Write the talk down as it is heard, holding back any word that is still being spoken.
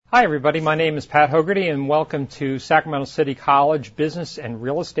Hi, everybody. My name is Pat Hogarty, and welcome to Sacramento City College Business and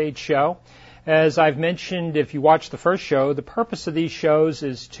Real Estate Show. As I've mentioned, if you watch the first show, the purpose of these shows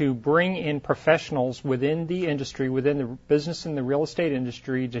is to bring in professionals within the industry, within the business and the real estate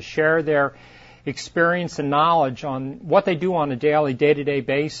industry, to share their experience and knowledge on what they do on a daily, day-to-day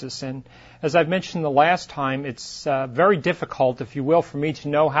basis. And as I've mentioned the last time, it's very difficult, if you will, for me to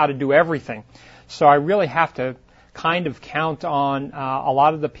know how to do everything. So I really have to kind of count on a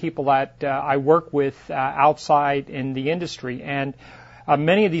lot of the people that I work with outside in the industry. And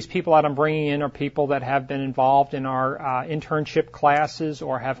many of these people that I'm bringing in are people that have been involved in our internship classes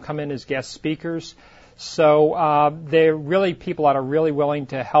or have come in as guest speakers. So they're really people that are really willing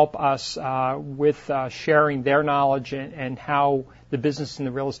to help us with sharing their knowledge and how the business and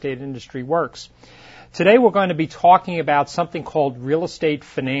the real estate industry works. Today we're going to be talking about something called real estate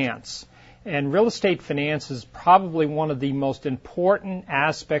finance. And real estate finance is probably one of the most important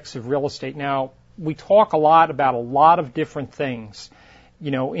aspects of real estate. Now, we talk a lot about a lot of different things,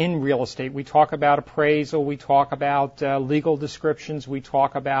 in real estate. We talk about appraisal, we talk about legal descriptions, we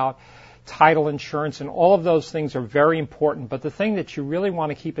talk about title insurance, and all of those things are very important. But the thing that you really want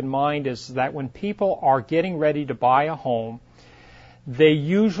to keep in mind is that when people are getting ready to buy a home, they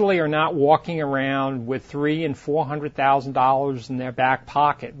usually are not walking around with $300,000 and $400,000 in their back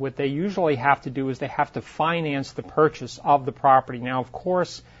pocket. What they usually have to do is they have to finance the purchase of the property. Now, of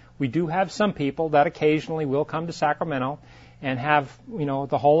course, we do have some people that occasionally will come to Sacramento and have,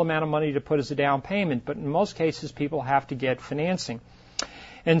 the whole amount of money to put as a down payment. But in most cases, people have to get financing.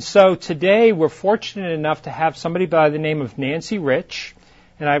 And so today, we're fortunate enough to have somebody by the name of Nancy Rich.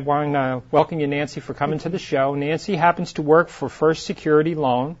 And I want to welcome you, Nancy, for coming to the show. Nancy happens to work for First Security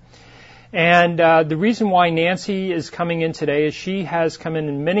Loan. And the reason why Nancy is coming in today is she has come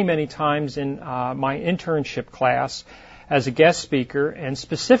in many, many times in my internship class as a guest speaker. And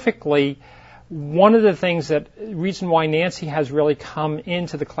specifically, one of the reason why Nancy has really come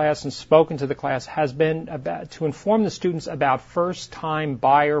into the class and spoken to the class has been to inform the students about first-time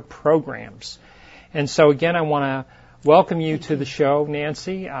buyer programs. And so, again, I want to welcome you to the show,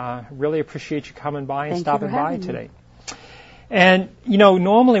 Nancy. Really appreciate you coming by and stopping by today. And,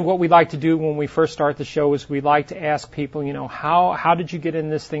 normally what we like to do when we first start the show is we like to ask people, how did you get in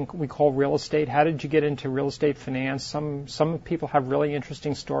this thing we call real estate? How did you get into real estate finance? Some people have really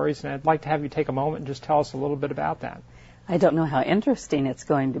interesting stories, and I'd like to have you take a moment and just tell us a little bit about that. I don't know how interesting it's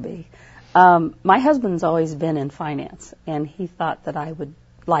going to be. My husband's always been in finance, and he thought that I would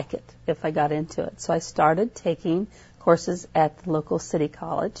like it if I got into it. So I started taking courses at the local city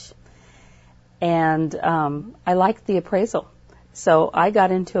college, and I liked the appraisal. So I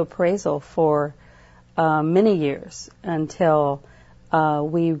got into appraisal for many years until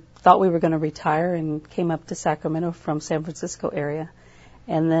we thought we were going to retire and came up to Sacramento from San Francisco area,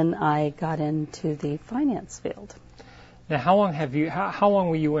 and then I got into the finance field. Now, how long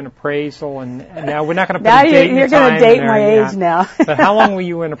were you in appraisal? And now we're not going to put now a date you're going to date my age now. But how long were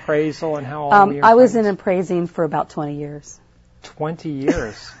you in appraisal, and how long were you in I was in appraising for about 20 years. 20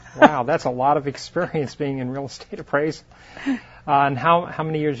 years. Wow, that's a lot of experience being in real estate appraisal. And how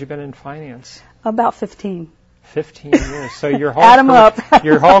many years have you been in finance? About 15. 15 years. So your whole Add 'em up.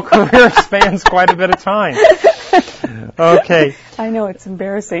 Your whole career spans quite a bit of time. Okay. I know, it's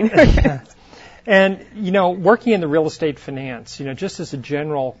embarrassing. And, working in the real estate finance, just as a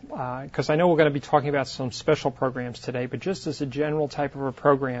general, because I know we're going to be talking about some special programs today, but just as a general type of a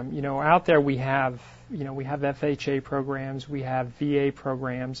program, out there we have FHA programs, we have VA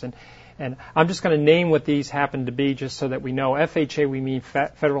programs, and I'm just going to name what these happen to be just so that we know. FHA, we mean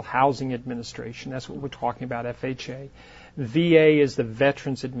Federal Housing Administration. That's what we're talking about, FHA. VA is the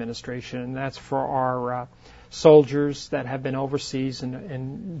Veterans Administration, and that's for our soldiers that have been overseas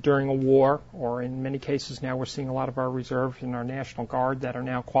and during a war, or in many cases now we're seeing a lot of our reserve and our National Guard that are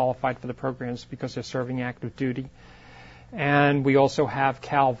now qualified for the programs because they're serving active duty. And we also have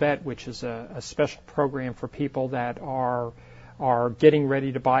CalVet, which is a special program for people that are getting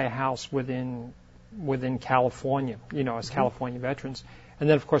ready to buy a house within California, as California veterans. And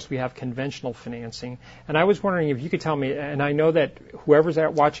then, of course, we have conventional financing. And I was wondering if you could tell me, and I know that whoever's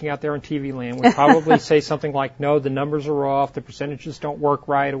watching out there on TV land would probably say something like, no, the numbers are off, the percentages don't work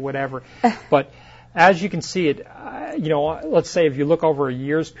right, or whatever. But as you can see it, let's say if you look over a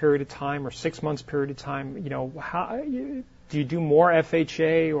year's period of time or 6 months period of time, how do you do more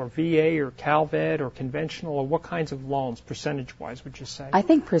FHA or VA or CalVet or conventional, or what kinds of loans, percentage-wise, would you say? I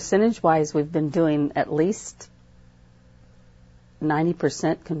think percentage-wise we've been doing at least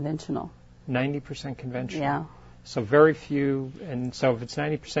 90% conventional. 90% conventional? Yeah. So very few, and so if it's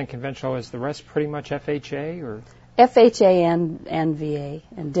 90% conventional, is the rest pretty much FHA, or? FHA and VA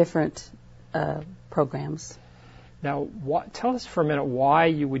and different programs. Now, tell us for a minute why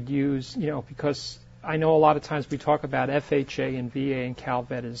you would use, because I know a lot of times we talk about FHA and VA and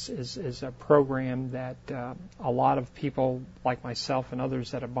CalVet is a program that a lot of people like myself and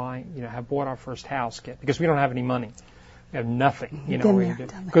others that are buying, have bought our first house get, because we don't have any money. We have nothing,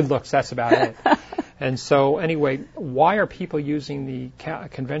 good looks, that's about it. And so anyway, why are people using the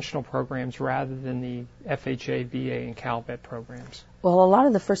conventional programs rather than the FHA, VA, and CalVet programs? Well, a lot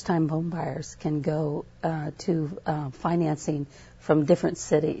of the first-time home buyers can go to financing from different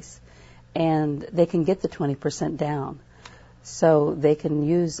cities, and they can get the 20% down. So they can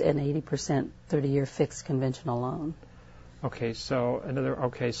use an 80% 30-year fixed conventional loan. Okay, so in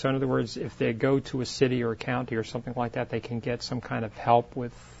other words, if they go to a city or a county or something like that, they can get some kind of help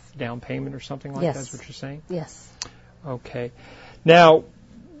with down payment or something like that, is what you're saying? Yes. Okay. Now,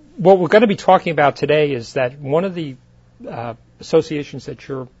 what we're going to be talking about today is that one of the associations that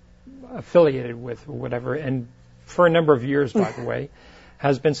you're affiliated with or whatever, and for a number of years, by the way,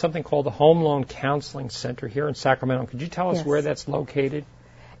 has been something called the Home Loan Counseling Center here in Sacramento. Could you tell us where that's located?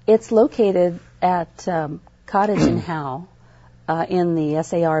 It's located at Cottage and Howe in the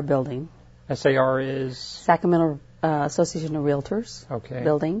SAR building. SAR is? Sacramento Association of Realtors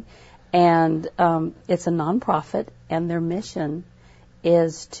building. And it's a nonprofit, and their mission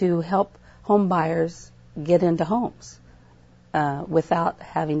is to help home buyers get into homes without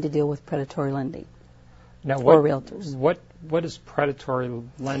having to deal with predatory lending. Now, or realtors. What is predatory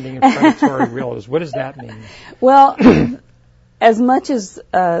lending and predatory realtors? What does that mean? Well, as much as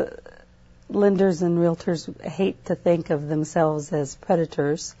lenders and realtors hate to think of themselves as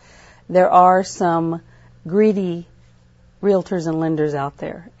predators, there are some greedy realtors and lenders out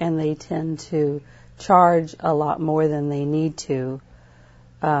there, and they tend to charge a lot more than they need to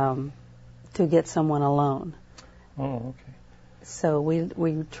get someone a loan. Oh, okay. So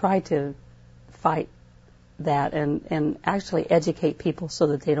we try to fight that and actually educate people so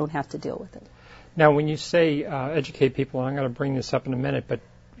that they don't have to deal with it. Now, when you say educate people, and I'm going to bring this up in a minute, but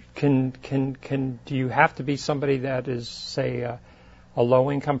do you have to be somebody that is, say, a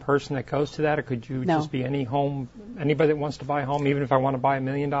low-income person that goes to that, or could you just be anybody that wants to buy a home? Even if I want to buy $1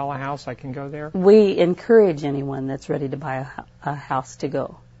 million house, I can go there? We encourage anyone that's ready to buy a house to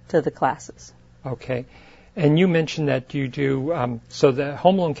go to the classes. Okay. And you mentioned that you do, so the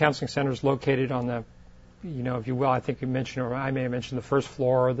Home Loan Counseling Center is located on the, if you will, I think you mentioned, or I may have mentioned the first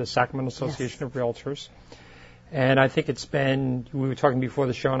floor of the Sacramento Association of Realtors. And I think we were talking before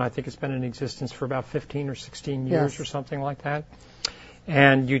the show, and I think it's been in existence for about 15 or 16 years or something like that.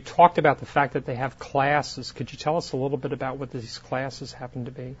 And you talked about the fact that they have classes. Could you tell us a little bit about what these classes happen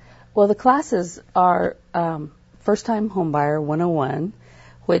to be? Well, the classes are First-Time Homebuyer 101,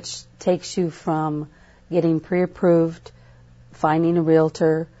 which takes you from getting pre-approved, finding a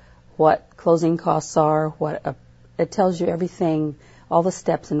realtor, what closing costs are, it tells you everything, all the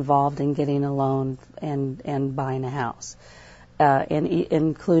steps involved in getting a loan and buying a house, and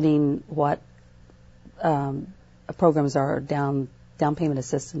including what programs are down payment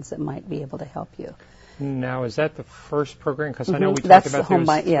assistance that might be able to help you. Now, is that the first program? Because I know we talked about three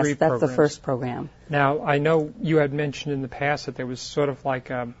programs. Yes, that's the first program. Now, I know you had mentioned in the past that there was sort of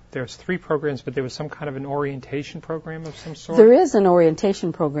like there's 3 programs, but there was some kind of an orientation program of some sort? There is an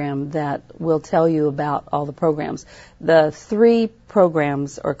orientation program that will tell you about all the programs. The 3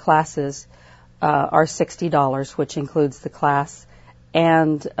 programs or classes are $60, which includes the class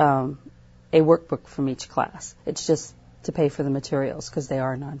and a workbook from each class. It's just to pay for the materials because they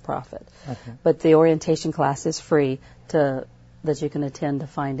are a nonprofit. Okay. But the orientation class is free that you can attend to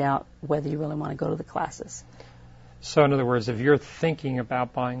find out whether you really want to go to the classes. So in other words, if you're thinking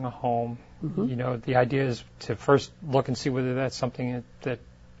about buying a home, the idea is to first look and see whether that's something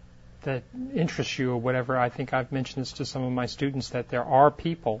that interests you or whatever. I think I've mentioned this to some of my students, that there are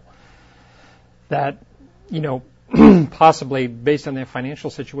people that, possibly based on their financial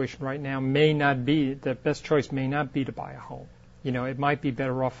situation right now, the best choice may not be to buy a home. It might be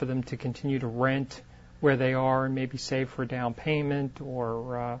better off for them to continue to rent where they are and maybe save for a down payment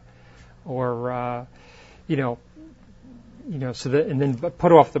or and then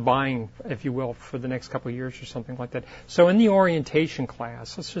put off the buying, if you will, for the next couple of years or something like that. So in the orientation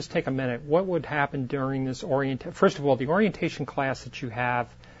class, let's just take a minute. What would happen during this First of all, the orientation class that you have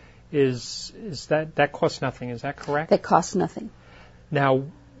is that costs nothing. Is that correct? That costs nothing. Now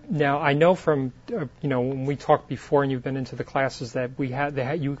I know from when we talked before and you've been into the classes that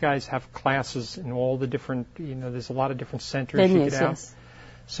you guys have classes in all the different there's a lot of different centers you get out. Yes.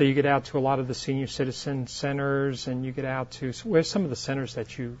 So you get out to a lot of the senior citizen centers, and you get out to, where's some of the centers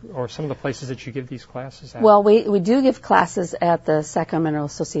that you, or some of the places that you give these classes at? Well, we do give classes at the Sacramento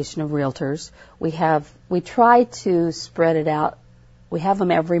Association of Realtors. We try to spread it out. We have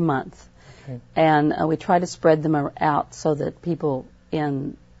them every month. Okay. And we try to spread them out so that people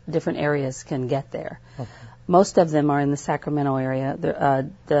in different areas can get there. Okay. Most of them are in the Sacramento area.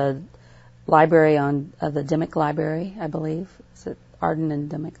 The library on the Dimmick Library, I believe. Is it Arden and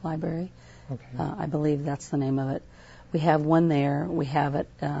Dimmick Library? Okay. I believe that's the name of it. We have one there. We have it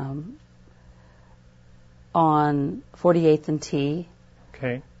on 48th and T.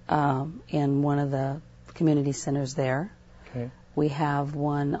 Okay. In one of the community centers there. Okay. We have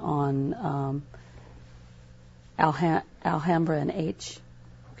one on Alhambra and H.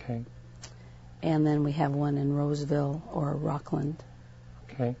 Okay. And then we have one in Roseville or Rockland.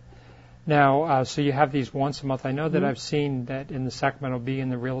 Okay. Now, so you have these once a month. I know that Mm-hmm. I've seen that in the Sacramento Bee in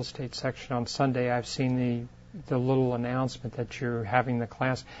the real estate section on Sunday. I've seen the little announcement that you're having the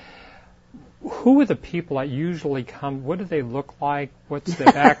class. Who are the people that usually come? What do they look like? What's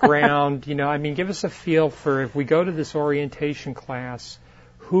their background? I mean, give us a feel for if we go to this orientation class,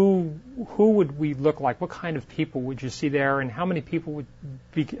 who would we look like? What kind of people would you see there, and how many people would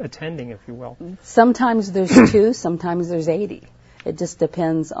be attending, if you will? Sometimes there's 2, sometimes there's 80. It just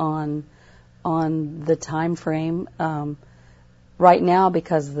depends on the time frame. Right now,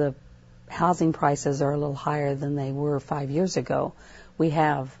 because the housing prices are a little higher than they were 5 years ago, we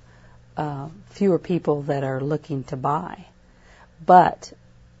have fewer people that are looking to buy. But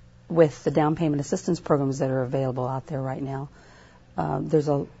with the down payment assistance programs that are available out there right now,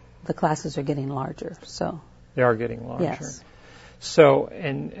 the classes are getting larger. So they are getting larger. Yes. So,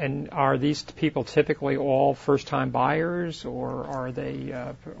 and are these people typically all first-time buyers, or are they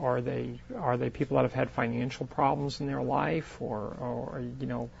people that have had financial problems in their life, or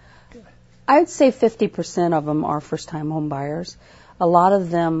I'd say 50% of them are first-time home buyers. A lot of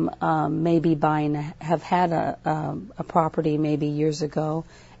them may be have had a property maybe years ago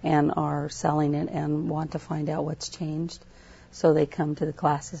and are selling it and want to find out what's changed. So they come to the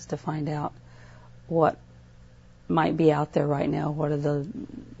classes to find out what might be out there right now. What are the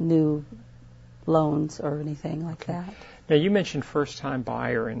new loans or anything like that? Now, you mentioned first-time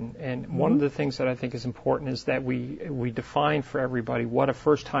buyer, and one of the things that I think is important is that we define for everybody what a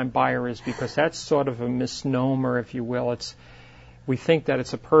first-time buyer is, because that's sort of a misnomer, if you will. We think that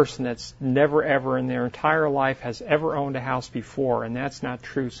it's a person that's never, ever in their entire life has ever owned a house before, and that's not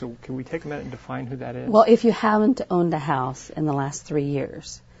true. So can we take a minute and define who that is? Well, if you haven't owned a house in the last 3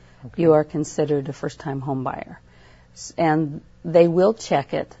 years, you are considered a first-time home buyer. And they will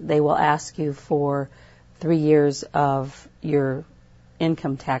check it. They will ask you for 3 years of your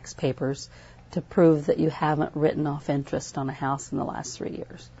income tax papers to prove that you haven't written off interest on a house in the last 3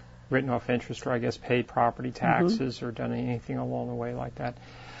 years. Written off interest, or I guess paid property taxes, or done anything along the way like that.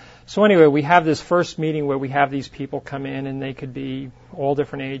 So anyway, we have this first meeting where we have these people come in, and they could be all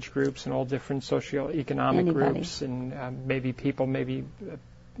different age groups and all different socioeconomic groups, and maybe people, maybe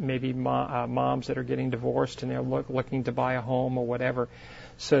moms that are getting divorced and they're looking to buy a home or whatever.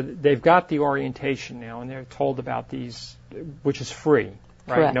 So they've got the orientation now, and they're told about these, which is free.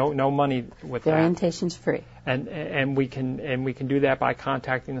 Right? Correct. No money with that. The orientation's free. And we can do that by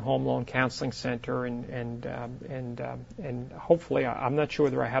contacting the Home Loan Counseling Center, and hopefully, I'm not sure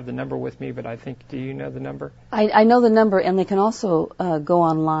whether I have the number with me, but I think, do you know the number? I know the number, and they can also go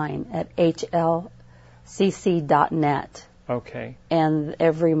online at hlcc.net. Okay. And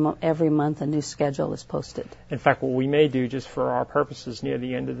every month a new schedule is posted. In fact, what we may do, just for our purposes, near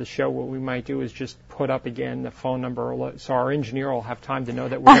the end of the show, what we might do is just put up again the phone number, so our engineer will have time to know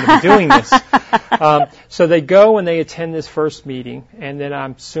that we're going to be doing this. So they go and they attend this first meeting, and then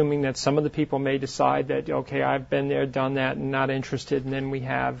I'm assuming that some of the people may decide that, okay, I've been there, done that, and not interested. And then we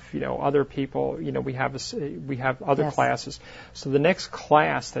have, other people. We have other classes. So the next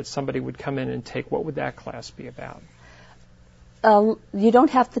class that somebody would come in and take, what would that class be about? You don't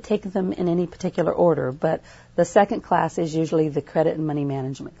have to take them in any particular order, but the second class is usually the credit and money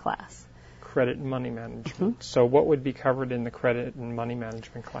management class. Credit and money management. So what would be covered in the credit and money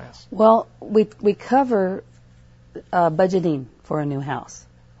management class? Well, we cover budgeting for a new house.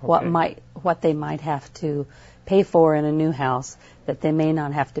 Okay. What they might have to pay for in a new house that they may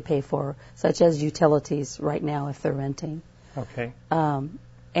not have to pay for, such as utilities right now if they're renting. Okay.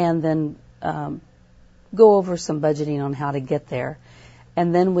 And then go over some budgeting on how to get there.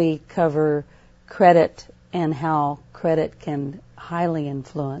 And then we cover credit and how credit can highly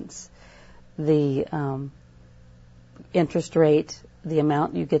influence the interest rate, the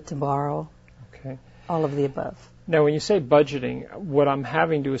amount you get to borrow, all of the above. Now, when you say budgeting, what I'm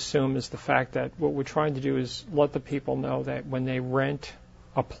having to assume is the fact that what we're trying to do is let the people know that when they rent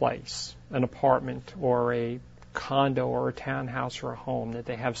a place, an apartment or a condo or a townhouse or a home, that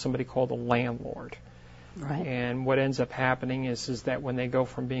they have somebody called a landlord. Right. And what ends up happening is that when they go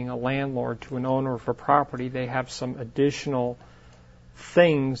from being a landlord to an owner of a property, they have some additional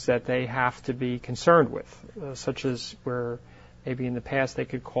things that they have to be concerned with, such as where maybe in the past they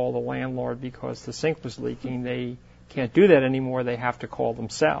could call the landlord because the sink was leaking. They can't do that anymore. They have to call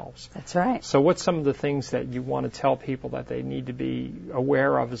themselves. That's right. So what's some of the things that you want to tell people that they need to be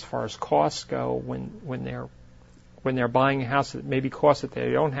aware of as far as costs go when they're buying a house that maybe costs that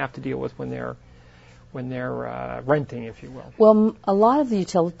they don't have to deal with when they're renting, if you will? Well, a lot of the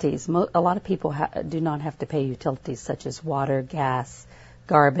utilities, a lot of people do not have to pay utilities such as water, gas,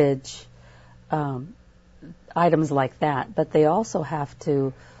 garbage, items like that. But they also have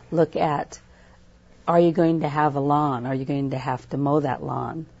to look at, are you going to have a lawn? Are you going to have to mow that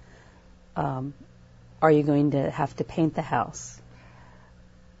lawn? Are you going to have to paint the house?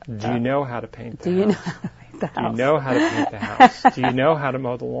 Do you know how to paint the house? Do you know how to paint the house? Do you know how to paint the house? Do you know how to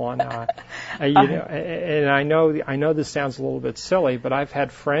mow the lawn? And I know this sounds a little bit silly, but I've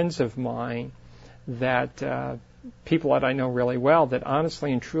had friends of mine that people that I know really well that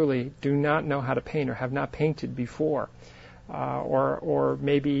honestly and truly do not know how to paint or have not painted before, or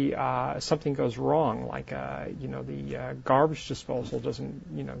maybe something goes wrong, like the garbage disposal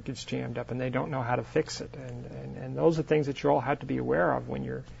gets jammed up and they don't know how to fix it, and those are things that you all have to be aware of when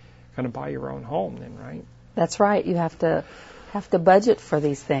you're going to buy your own home, then, right? That's right. You have to budget for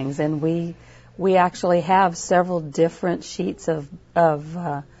these things, and we actually have several different sheets of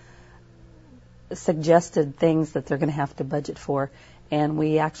suggested things that they're going to have to budget for, and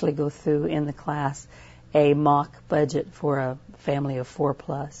we actually go through in the class a mock budget for a family of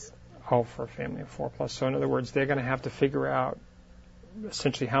 4+. Oh, for a family of 4+. So in other words, they're going to have to figure out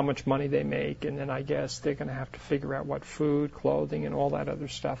essentially how much money they make, and then I guess they're going to have to figure out what food, clothing, and all that other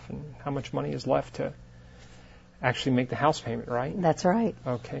stuff, and how much money is left to actually make the house payment, right? That's right.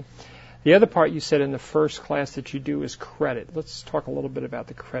 Okay. The other part you said in the first class that you do is credit. Let's talk a little bit about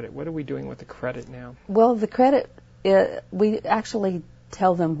the credit. What are we doing with the credit now? Well, the credit, we actually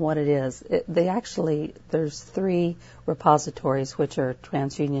tell them what it is. There's 3 repositories, which are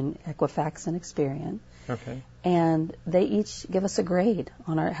TransUnion, Equifax, and Experian. Okay. And they each give us a grade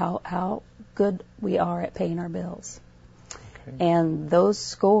on how good we are at paying our bills. Okay. And those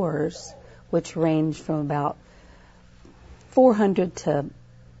scores, which range from about 400 to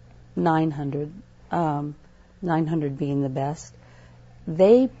 900, 900 being the best,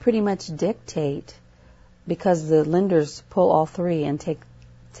 they pretty much dictate, because the lenders pull all 3 and take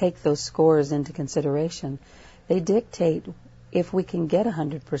those scores into consideration, they dictate if we can get a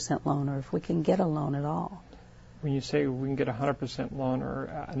 100% loan or if we can get a loan at all. When you say we can get a 100% loan,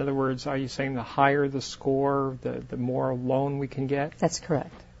 or in other words, are you saying the higher the score, the more loan we can get? That's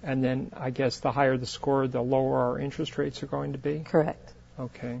correct. And then I guess the higher the score, the lower our interest rates are going to be? Correct.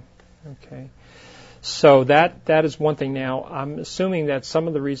 Okay. So that is one thing. Now, I'm assuming that some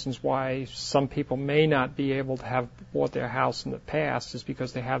of the reasons why some people may not be able to have bought their house in the past is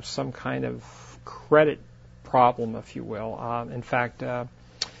because they have some kind of credit problem, if you will. In fact, a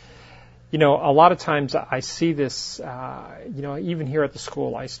lot of times I see this, even here at the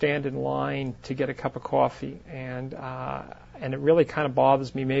school, I stand in line to get a cup of coffee, and it really kind of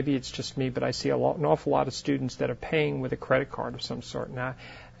bothers me. Maybe it's just me, but I see an awful lot of students that are paying with a credit card of some sort.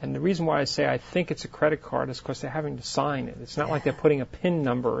 And the reason why I say I think it's a credit card is because they're having to sign it. It's not like they're putting a PIN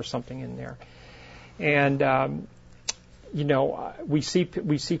number or something in there. And we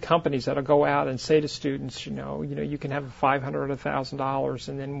see companies that'll go out and say to students, you can have $500 or $1,000,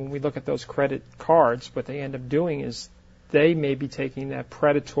 and then when we look at those credit cards, what they end up doing is they may be taking that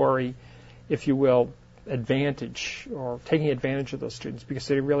predatory, if you will, advantage, or taking advantage of those students because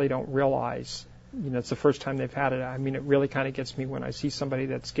they really don't realize, it's the first time they've had it. I mean, it really kind of gets me when I see somebody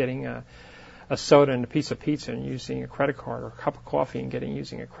that's getting a soda and a piece of pizza and using a credit card, or a cup of coffee and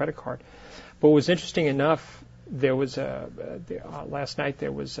using a credit card. But what was interesting enough, there was last night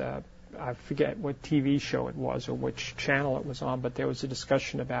there was I forget what TV show it was or which channel it was on, but there was a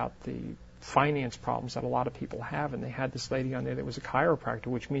discussion about the finance problems that a lot of people have, and they had this lady on there that was a chiropractor,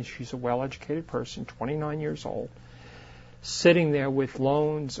 which means she's a well-educated person, 29 years old, sitting there with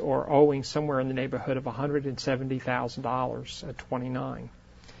loans or owing somewhere in the neighborhood of $170,000 at 29,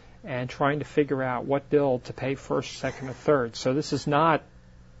 and trying to figure out what bill to pay first, second, or third. So this is not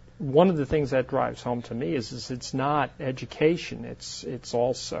one of the things that drives home to me is it's not education. It's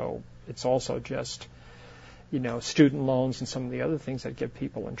also just student loans and some of the other things that get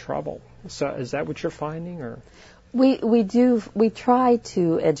people in trouble. So is that what you're finding, or? We try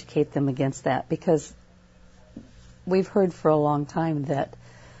to educate them against that, because we've heard for a long time that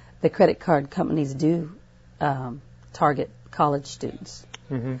the credit card companies do target college students.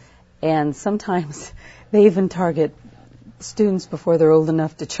 Mm-hmm. And sometimes they even target students before they're old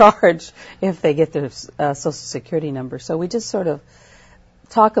enough to charge if they get their Social Security number. So we just sort of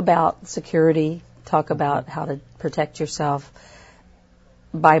talk about security, talk about how to protect yourself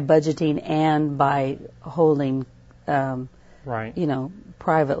by budgeting and by holding, right.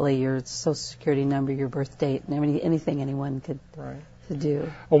 Privately your Social Security number, your birth date, and anything anyone could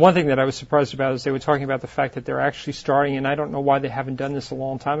do. Well, one thing that I was surprised about is they were talking about the fact that they're actually starting, and I don't know why they haven't done this a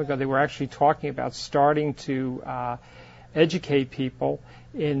long time ago, they were actually talking about starting to educate people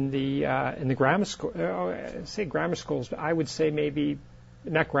in the grammar school. Say grammar schools, but I would say maybe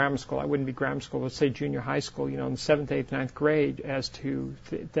not grammar school. I wouldn't be grammar school. Let's say junior high school. In the 7th, 8th, 9th grade, as to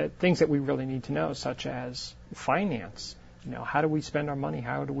things that we really need to know, such as finance. How do we spend our money?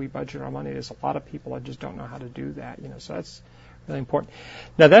 How do we budget our money? There's a lot of people that just don't know how to do that. So that's really important.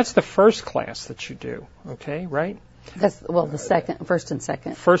 Now that's the first class that you do. Okay, right? That's the first and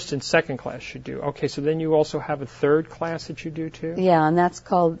second. First and second class you do. Okay, so then you also have a third class that you do too? Yeah, and that's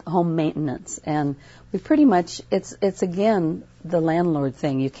called home maintenance. And we pretty much, it's again the landlord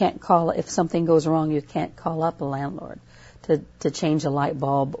thing. You can't if something goes wrong, you can't call up a landlord to change a light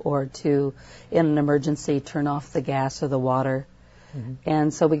bulb or to, in an emergency, turn off the gas or the water. Mm-hmm.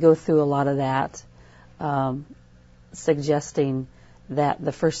 And so we go through a lot of that, suggesting that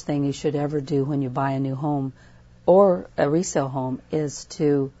the first thing you should ever do when you buy a new home or a resale home is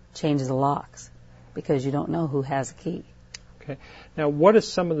to change the locks, because you don't know who has a key. Okay. Now, what are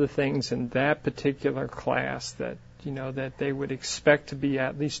some of the things in that particular class that that they would expect to be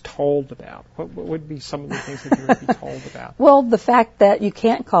at least told about? What would be some of the things that you would be told about? Well, the fact that you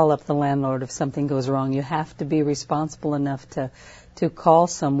can't call up the landlord if something goes wrong. You have to be responsible enough to call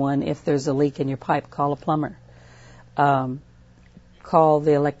someone if there's a leak in your pipe. Call a plumber. Call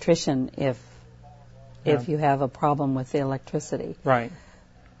the electrician if you have a problem with the electricity. Right.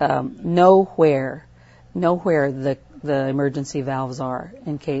 Know where the emergency valves are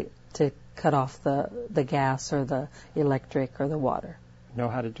in case to cut off the gas or the electric or the water. Know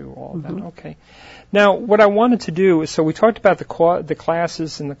how to do all of that. Mm-hmm. Okay. Now, what I wanted to do is, so we talked about the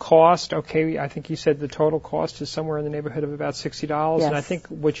classes and the cost. Okay, I think you said the total cost is somewhere in the neighborhood of about $60. Yes. And I think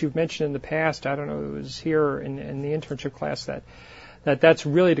what you've mentioned in the past, I don't know, it was here in the internship class that's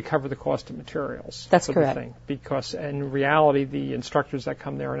really to cover the cost of materials. That's for correct. The thing, because in reality, the instructors that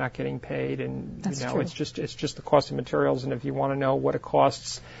come there are not getting paid, and That's true. it's just the cost of materials. And if you want to know what it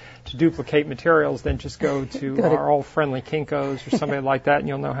costs to duplicate materials, then just go to our old friendly Kinko's or somebody like that, and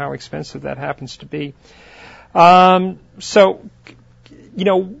you'll know how expensive that happens to be. So,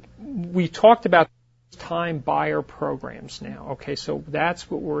 we talked about time buyer programs now. Okay, so that's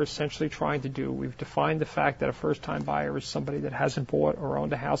what we're essentially trying to do. We've defined the fact that a first-time buyer is somebody that hasn't bought or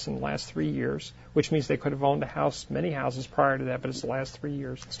owned a house in the last 3 years, which means they could have owned many houses prior to that, but it's the last 3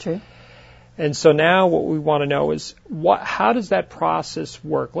 years. That's true. And so now what we want to know is how does that process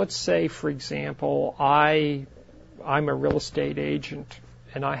work? Let's say, for example, I'm a real estate agent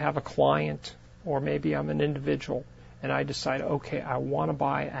and I have a client, or maybe I'm an individual, and I decide, okay, I want to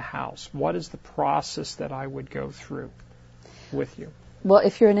buy a house. What is the process that I would go through with you? Well,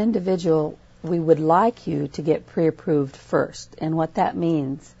 if you're an individual, we would like you to get pre-approved first. And what that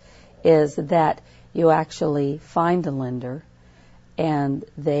means is that you actually find a lender and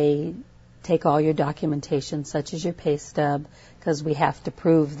they take all your documentation, such as your pay stub, because we have to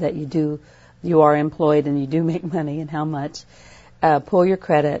prove that you are employed and you do make money and how much. Pull your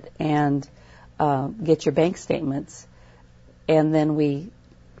credit and get your bank statements. And then we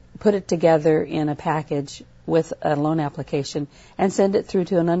put it together in a package with a loan application and send it through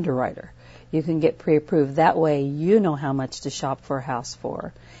to an underwriter. You can get pre-approved. That way you know how much to shop for a house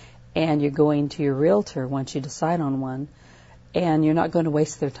for. And you're going to your realtor once you decide on one, and you're not going to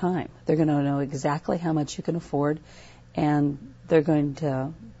waste their time. They're going to know exactly how much you can afford, and they're going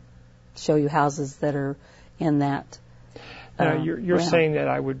to show you houses that are in that. Now, you're saying that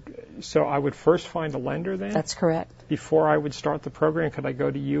I would first find a lender then? That's correct. Before I would start the program, could I go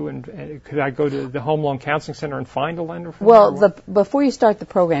to you and could I go to the Home Loan Counseling Center and find a lender for before you start the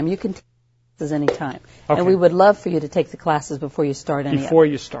program, you can take classes anytime. Okay. And we would love for you to take the classes before you start any Before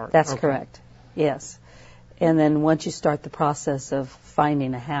you start. That's okay. correct. Yes. And then once you start the process of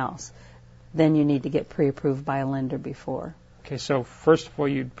finding a house, then you need to get pre-approved by a lender before. Okay, so first of all,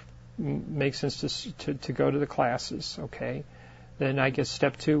 you'd make sense to go to the classes, okay? then I guess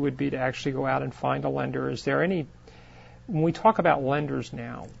step 2 would be to actually go out and find a lender. Is there any, when we talk about lenders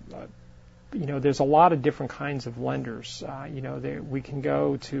now, there's a lot of different kinds of lenders. We can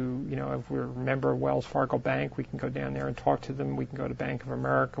go to, if we're a member of Wells Fargo Bank, we can go down there and talk to them. We can go to Bank of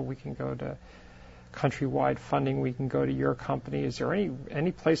America. We can go to Countrywide Funding. We can go to your company. Is there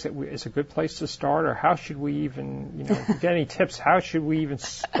any place that is a good place to start, or how should we even, if you get any tips, how should we even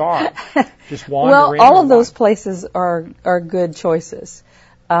start? Just wander in? Well, all of those places are good choices.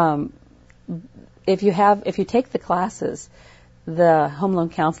 If you take the classes, the Home Loan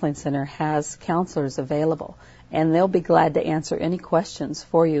Counseling Center has counselors available, and they'll be glad to answer any questions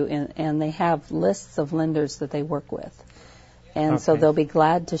for you, and they have lists of lenders that they work with. And so they'll be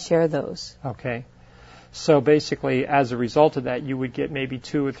glad to share those. Okay. So basically, as a result of that, you would get maybe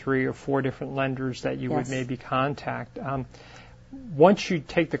 2 or 3 or 4 different lenders that you would maybe contact. Once you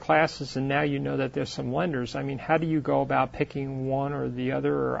take the classes and now you know that there's some lenders, how do you go about picking one or the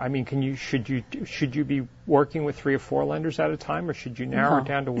other? Or, should you be working with 3 or 4 lenders at a time, or should you narrow it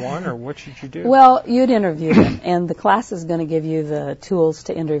down to one, or what should you do? Well, you'd interview them, and the class is going to give you the tools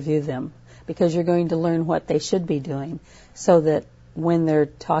to interview them, because you're going to learn what they should be doing, so that when they're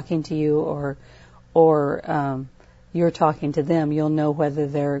talking to you or you're talking to them, you'll know whether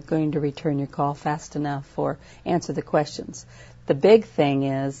they're going to return your call fast enough or answer the questions. The big thing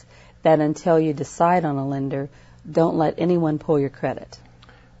is that until you decide on a lender, don't let anyone pull your credit.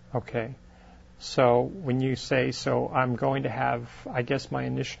 Okay. So when you say, I'm going to have, I guess, my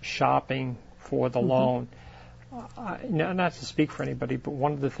initial shopping for the loan, not to speak for anybody, but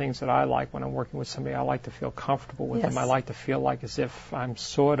one of the things that I like when I'm working with somebody, I like to feel comfortable with them. I like to feel like as if I'm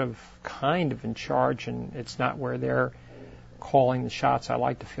kind of in charge, and it's not where they're calling the shots. I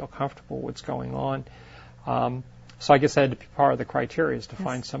like to feel comfortable with what's going on. So I guess that had to be part of the criteria, is to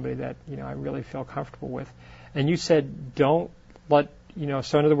find somebody that, I really feel comfortable with. And you said don't let,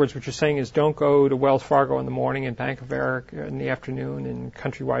 so in other words, what you're saying is don't go to Wells Fargo in the morning and Bank of America in the afternoon and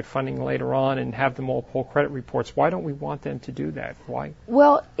Countrywide Funding later on and have them all pull credit reports. Why don't we want them to do that? Why?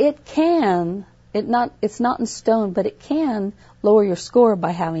 Well, it can. It's not in stone, but it can lower your score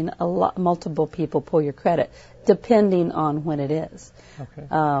by having multiple people pull your credit, depending on when it is.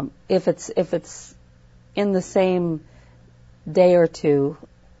 Okay. If it's in the same day or two,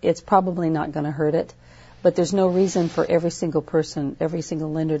 it's probably not going to hurt it. But there's no reason for every single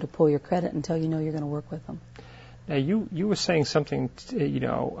lender to pull your credit until you know you're going to work with them. Now, you were saying something,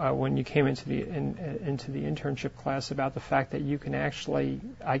 when you came into the internship class about the fact that you can actually,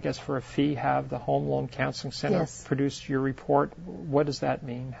 I guess, for a fee, have the Home Loan Counseling Center produce your report. What does that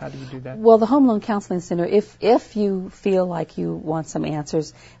mean? How do you do that? Well, the Home Loan Counseling Center, if you feel like you want some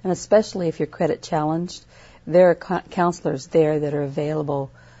answers, and especially if you're credit challenged, there are counselors there that are available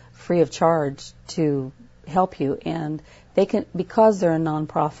free of charge to help you, and they can, because they're a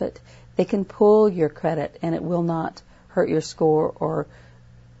nonprofit, they can pull your credit and it will not hurt your score or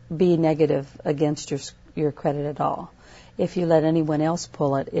be negative against your credit at all. If you let anyone else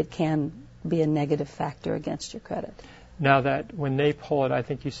pull it, it can be a negative factor against your credit. Now that when they pull it, I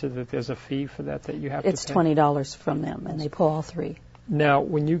think you said that there's a fee for that you have to pay. It's $20 from them, and they pull all 3. Now,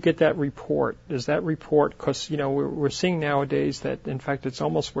 when you get that report, does that report, because, we're seeing nowadays that, in fact, it's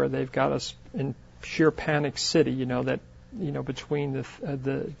almost where they've got us in sheer panic city, that, between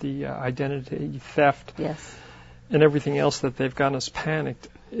the identity theft and everything else that they've got us panicked.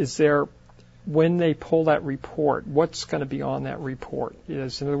 Is there, when they pull that report, what's going to be on that report? In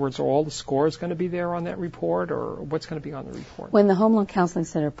other words, are all the scores going to be there on that report, or what's going to be on the report? When the Home Loan Counseling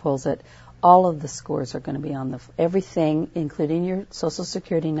Center pulls it, all of the scores are going to be on everything, including your Social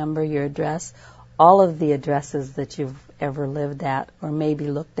Security number, your address, all of the addresses that you've ever lived at or maybe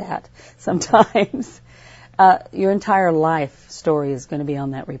looked at sometimes. Your entire life story is going to be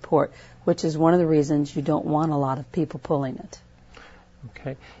on that report, which is one of the reasons you don't want a lot of people pulling it.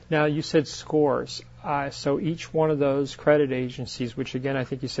 Okay. Now, you said scores. So each one of those credit agencies, which again I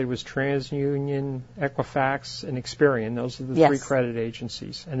think you said was TransUnion, Equifax, and Experian, those are the 3 credit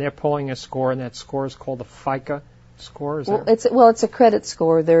agencies. And they're pulling a score, and that score is called the FICO score? It's a credit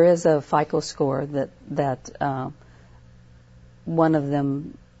score. There is a FICO score that one of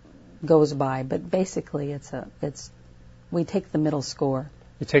them goes by, but basically we take the middle score.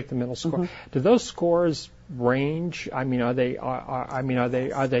 You take the middle score. Mm-hmm. Do those scores range? Are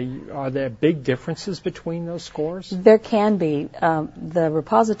there big differences between those scores? There can be. The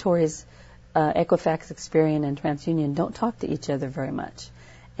repositories, Equifax, Experian, and TransUnion, don't talk to each other very much,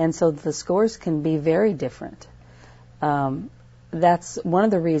 and so the scores can be very different. That's one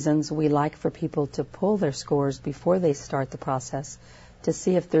of the reasons we like for people to pull their scores before they start the process, to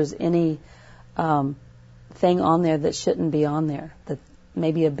see if there's any thing on there that shouldn't be on there. That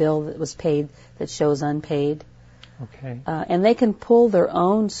maybe a bill that was paid that shows unpaid. Okay. And they can pull their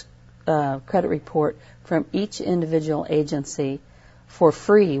own credit report from each individual agency for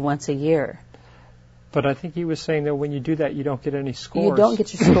free once a year. But I think he was saying that when you do that, you don't get any scores. You don't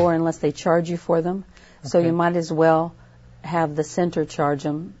get your score unless they charge you for them. Okay. So you might as well have the center charge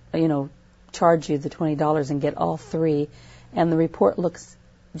them, charge you the $20 and get all three. And the report looks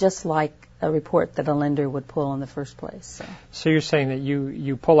just like a report that a lender would pull in the first place. So you're saying that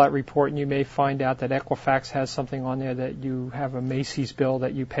you pull that report and you may find out that Equifax has something on there that you have a Macy's bill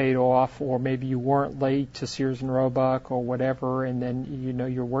that you paid off, or maybe you weren't late to Sears and Roebuck or whatever, and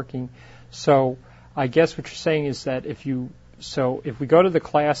then you're working. So I guess what you're saying is that if we go to the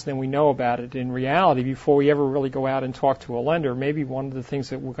class and then we know about it, in reality, before we ever really go out and talk to a lender, maybe one of the things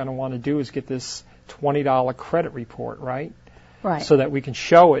that we're going to want to do is get this $20 credit report, right? Right. So that we can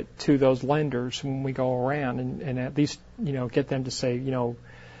show it to those lenders when we go around and at least, get them to say,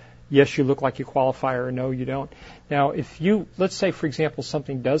 yes, you look like you qualify, or no, you don't. Now, let's say, for example,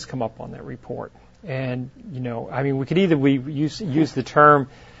 something does come up on that report, and, we could either use the term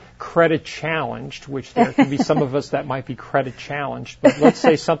credit challenged, which there can be some of us that might be credit challenged, but let's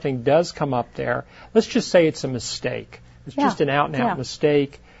say something does come up there. Let's just say it's a mistake. It's just an out-and-out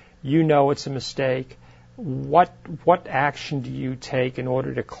mistake. It's a mistake. What action do you take in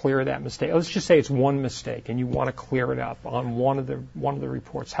order to clear that mistake? Let's just say it's one mistake and you want to clear it up on one of the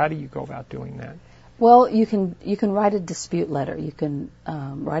reports. How do you go about doing that? Well, you can write a dispute letter. You can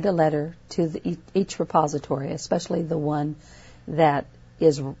write a letter to each repository, especially the one that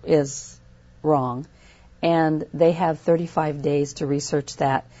is wrong, and they have 35 days to research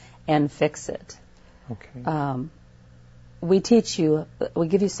that and fix it. Okay. We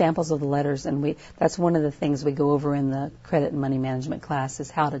give you samples of the letters, and that's one of the things we go over in the credit and money management class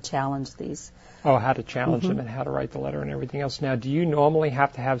is how to challenge these. Oh, how to challenge them and how to write the letter and everything else. Now, do you normally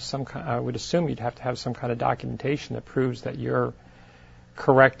have to have I would assume you'd have to have some kind of documentation that proves that you're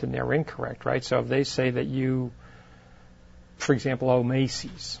correct and they're incorrect, right? So if they say that you, for example, owe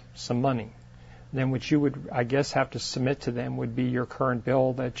Macy's some money, then what you would, I guess, have to submit to them would be your current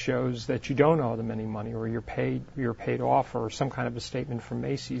bill that shows that you don't owe them any money, or you're paid off, or some kind of a statement from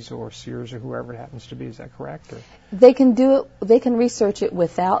Macy's or Sears or whoever it happens to be. Is that correct? Or? They can do it. They can research it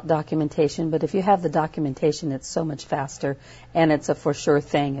without documentation, but if you have the documentation, it's so much faster, and it's a for sure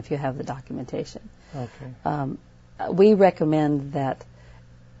thing if you have the documentation. Okay. We recommend that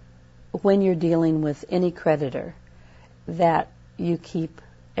when you're dealing with any creditor, that you keep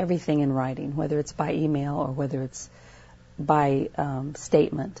everything in writing, whether it's by email or whether it's by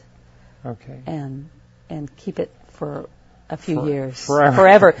statement. Okay. And keep it for a few years.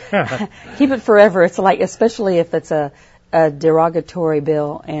 Forever. Keep it forever. It's like, especially if it's a derogatory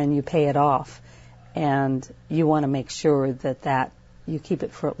bill and you pay it off, and you want to make sure that you keep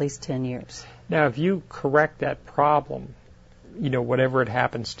it for at least 10 years. Now, if you correct that problem, whatever it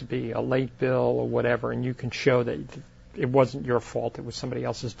happens to be, a late bill or whatever, and you can show that it wasn't your fault, it was somebody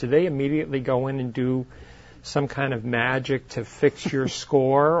else's, do they immediately go in and do some kind of magic to fix your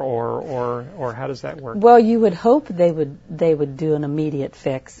score, or how does that work? Well, you would hope they would do an immediate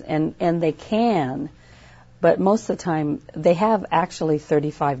fix, and they can, but most of the time they have actually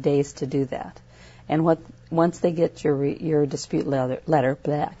 35 days to do that. And once they get your dispute letter,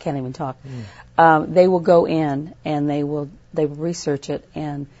 I can't even talk, they will go in and they will research it,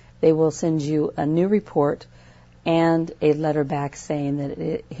 and they will send you a new report and a letter back saying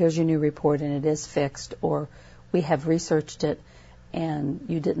that here's your new report and it is fixed, or we have researched it and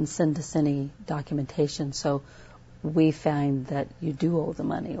you didn't send us any documentation, so we find that you do owe the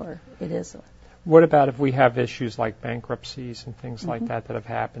money, or it is. What about if we have issues like bankruptcies and things like that have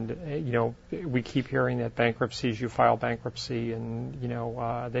happened? We keep hearing that bankruptcies, you file bankruptcy, and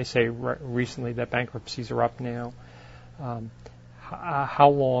they say recently that bankruptcies are up now. How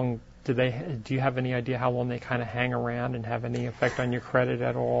long do you have any idea how long they kind of hang around and have any effect on your credit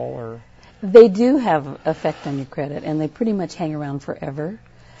at all? Or they do have effect on your credit, and they pretty much hang around forever.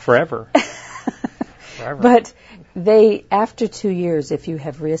 Forever. But after 2 years, if you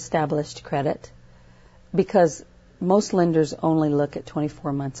have reestablished credit, because most lenders only look at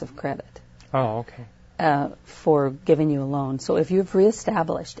 24 months of credit. Oh, okay. For giving you a loan. So if you've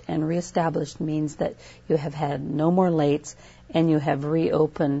reestablished, and reestablished means that you have had no more lates and you have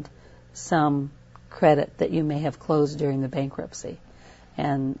reopened some credit that you may have closed during the bankruptcy,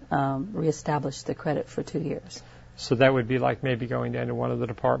 and reestablished the credit for 2 years. So that would be like maybe going down to one of the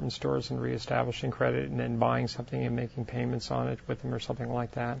department stores and reestablishing credit and then buying something and making payments on it with them or something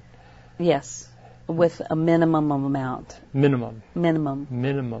like that? Yes. with a minimum amount. Minimum Minimum.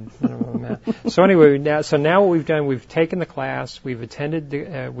 amount. So anyway, now what we've done, we've taken the class, we've attended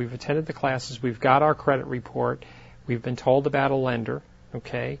the classes, we've got our credit report, we've been told about a lender,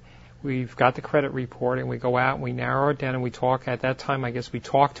 okay? We've got the credit report, and we go out and we narrow it down and we talk. At that time, I guess we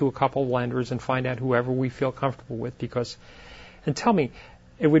talk to a couple of lenders and find out whoever we feel comfortable with. And tell me,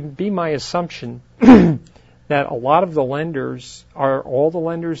 it would be my assumption that a lot of the lenders, are all the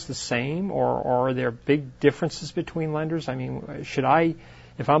lenders the same, or are there big differences between lenders? I mean,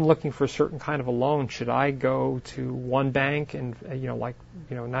 if I'm looking for a certain kind of a loan, should I go to one bank and,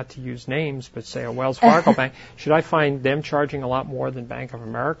 not to use names, but say a Wells Fargo bank, should I find them charging a lot more than Bank of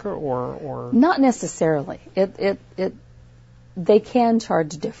America, or? Not necessarily. They can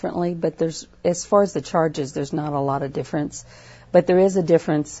charge differently, but as far as the charges, there's not a lot of difference. But there is a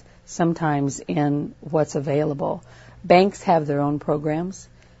difference sometimes in what's available. Banks have their own programs,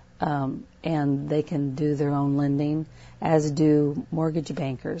 and they can do their own lending, as do mortgage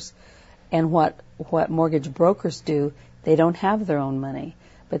bankers. And what mortgage brokers do, they don't have their own money,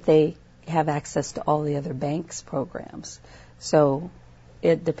 but they have access to all the other banks' programs. So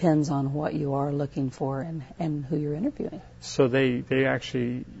it depends on what you are looking for and who you're interviewing. So they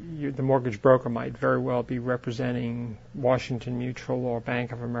actually, the mortgage broker might very well be representing Washington Mutual or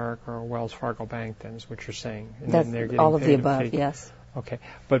Bank of America or Wells Fargo Bank, then, is what you're saying. And that's they're getting all of the above, yes. Okay.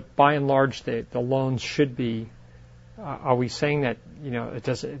 But by and large, the loans should be, are we saying that,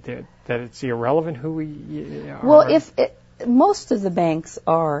 that it's irrelevant who we are? Well, most of the banks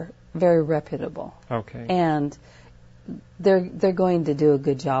are very reputable. Okay. And they're going to do a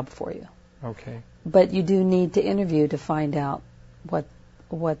good job for you. Okay. But you do need to interview to find out what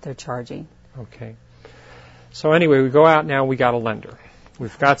they're charging. Okay. So anyway, we go out now, we got a lender.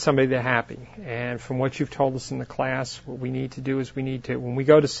 We've got somebody they're happy. And from what you've told us in the class, what we need to do is when we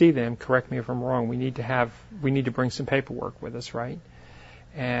go to see them, correct me if I'm wrong, we need to bring some paperwork with us, right?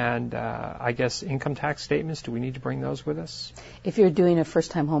 And I guess income tax statements, do we need to bring those with us? If you're doing a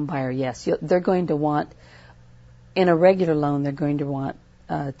first-time home buyer, yes. They're going to want, in a regular loan, they're going to want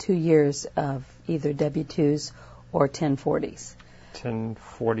 2 years of either W-2s or 1040s.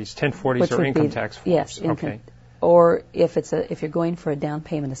 1040s are income tax forms. Yes. Okay. Or if you're going for a down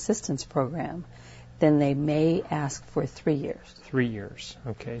payment assistance program, then they may ask for 3 years. 3 years.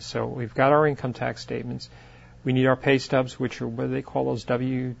 Okay. So we've got our income tax statements. We need our pay stubs, which are, what do they call those,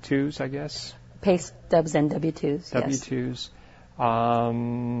 W-2s, I guess? Pay stubs and W-2s, W-2s. Yes.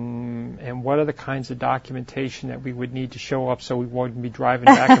 And what are the kinds of documentation that we would need to show up so we wouldn't be driving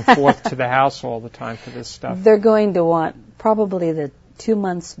back and forth to the house all the time for this stuff? They're going to want probably the 2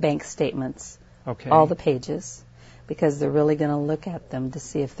 months bank statements, okay, all the pages, because they're really going to look at them to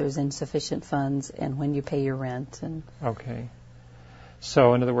see if there's insufficient funds and when you pay your rent. Okay.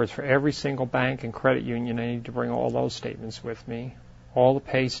 So in other words, for every single bank and credit union, I need to bring all those statements with me, all the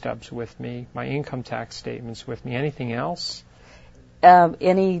pay stubs with me, my income tax statements with me. Anything else?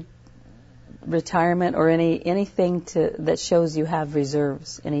 Any retirement or anything that shows you have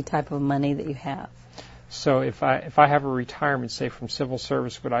reserves, any type of money that you have. So if I have a retirement, say from civil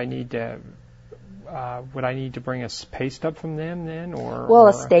service, would I need to bring a pay stub from them then, or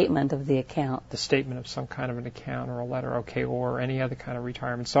a statement of the account? The statement of some kind of an account or a letter, okay, or any other kind of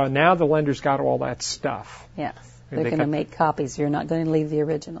retirement. So now the lender's got all that stuff. Yes. They're going to make copies. You're not going to leave the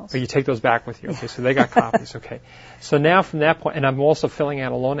originals. Oh, you take those back with you. Okay, so they got copies. Okay. So now from that point, and I'm also filling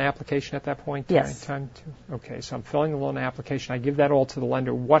out a loan application at that point? Yes. Okay, so I'm filling the loan application. I give that all to the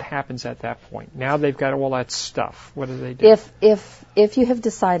lender. What happens at that point? Now they've got all that stuff. What do they do? If you have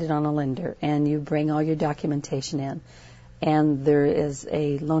decided on a lender and you bring all your documentation in and there is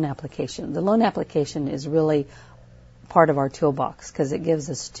a loan application, the loan application is really part of our toolbox because it gives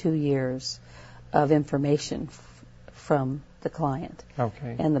us 2 years of information from the client,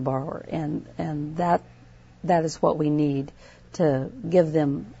 okay, and the borrower, and that is what we need to give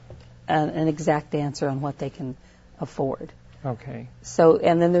them an exact answer on what they can afford. Okay. So,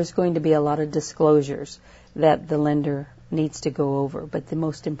 and then there's going to be a lot of disclosures that the lender needs to go over, but the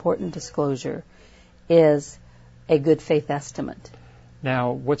most important disclosure is a good faith estimate.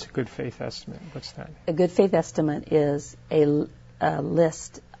 Now, what's a good faith estimate? What's that? A good faith estimate is a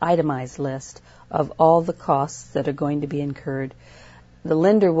itemized list of all the costs that are going to be incurred. The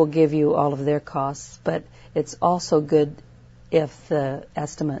lender will give you all of their costs, but it's also good if the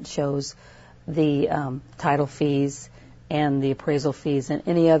estimate shows the title fees and the appraisal fees and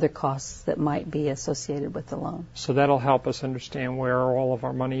any other costs that might be associated with the loan. So that'll help us understand where all of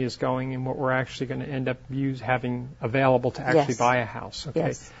our money is going and what we're actually going to end up having available to actually buy a house. Okay.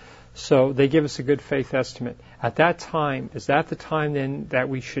 Yes. So they give us a good faith estimate. At that time, is that the time then that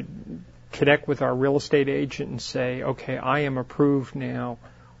we should connect with our real estate agent and say, okay, I am approved now,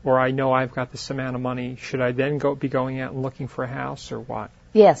 or I know I've got this amount of money, should I then be going out and looking for a house or what?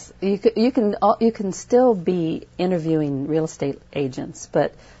 Yes, you can still be interviewing real estate agents,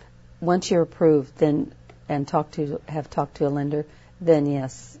 but once you're approved, then have talked to a lender, then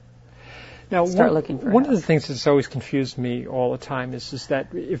yes. Now, start looking for one of the things that's always confused me all the time is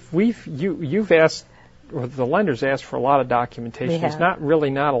that if you've asked, or the lenders asked for a lot of documentation, there's not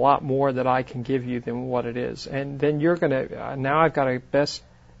a lot more that I can give you than what it is, and then you're going to now I've got a good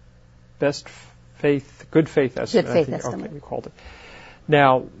faith estimate. Okay, we called it.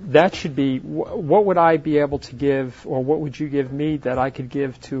 Now, that should be, what would I be able to give, or what would you give me that I could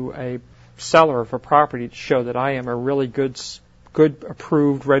give to a seller of a property to show that I am a really good,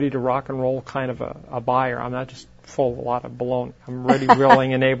 approved, ready to rock and roll kind of a buyer? I'm not just full of a lot of baloney. I'm ready,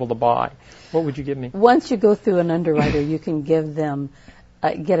 willing, and able to buy. What would you give me? Once you go through an underwriter, you can give them,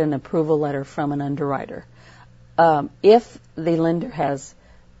 get an approval letter from an underwriter. If the lender has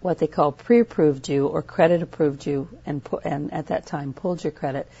what they call pre-approved you or credit approved you and at that time pulled your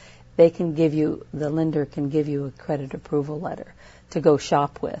credit, the lender can give you a credit approval letter to go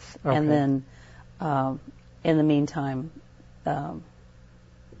shop with. Okay. And then in the meantime,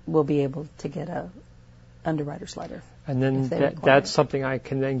 we'll be able to get a underwriter's letter. And then that's something I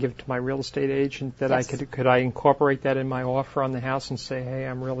can then give to my real estate agent that yes. could I incorporate that in my offer on the house and say, hey,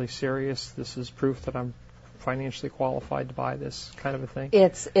 I'm really serious. This is proof that I'm financially qualified to buy this kind of a thing?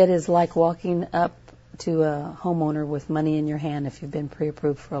 It is like walking up to a homeowner with money in your hand if you've been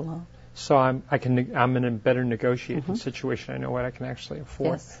pre-approved for a loan. So I'm in a better negotiating situation. I know what I can actually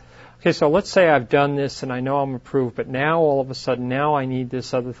afford. Yes. Okay, so let's say I've done this and I know I'm approved, but now all of a sudden now I need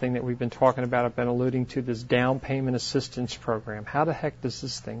this other thing that we've been talking about, I've been alluding to, this down payment assistance program. How the heck does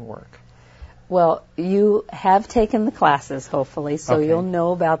this thing work? Well, you have taken the classes, hopefully, so you'll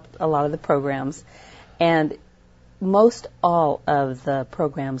know about a lot of the programs. And most all of the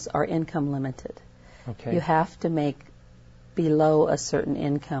programs are income limited. Okay. You have to make below a certain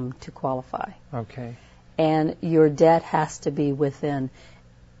income to qualify. Okay. And your debt has to be within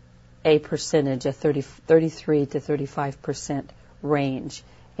a percentage, a 33 to 35% range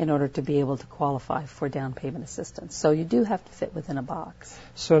in order to be able to qualify for down payment assistance. So you do have to fit within a box.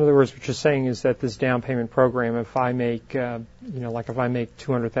 So in other words, what you're saying is that this down payment program, if I make, if I make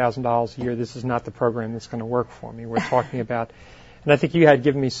 $200,000 a year, this is not the program that's going to work for me. We're talking about, and I think you had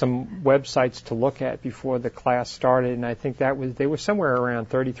given me some websites to look at before the class started, and I think they were somewhere around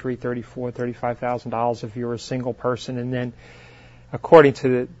 $33,000, $34,000, $35,000 if you were a single person, and then according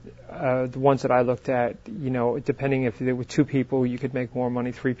to the ones that I looked at, depending if there were 2 people, you could make more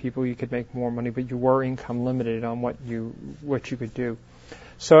money. 3 people, you could make more money, but you were income limited on what you could do.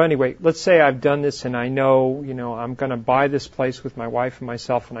 So anyway, let's say I've done this and I know, I'm going to buy this place with my wife and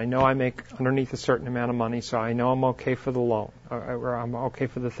myself, and I know I make underneath a certain amount of money, so I know I'm okay for the loan, or I'm okay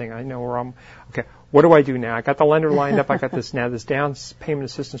for the thing. I know where I'm okay. What do I do now? I got the lender lined up. I got this now, this down payment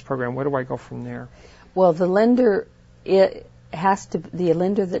assistance program. Where do I go from there? Well, the lender the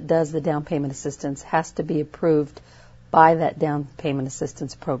lender that does the down payment assistance has to be approved by that down payment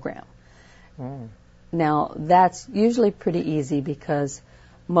assistance program. Mm. Now, that's usually pretty easy because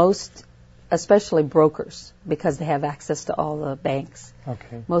most, especially brokers, because they have access to all the banks,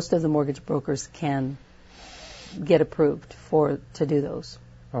 most of the mortgage brokers can get approved to do those.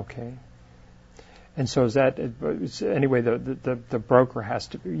 Okay. And so is that, anyway, the broker has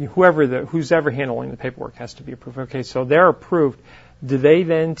to be, who's ever handling the paperwork has to be approved. Okay, so they're approved. Do they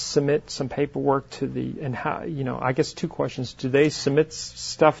then submit some paperwork and how, I guess 2 questions. Do they submit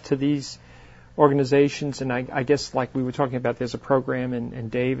stuff to these organizations? And I guess like we were talking about, there's a program in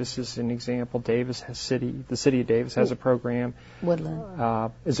Davis is an example. The city of Davis has a program.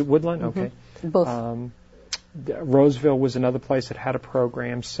 Woodland. Is it Woodland? Mm-hmm. Okay. Both. Roseville was another place that had a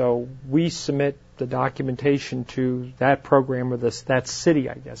program, so we submit the documentation to that program or that city,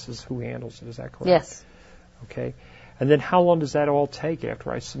 I guess, is who handles it. Is that correct? Yes. Okay. And then how long does that all take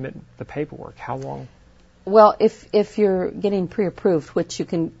after I submit the paperwork? How long? Well, if you're getting pre-approved, which you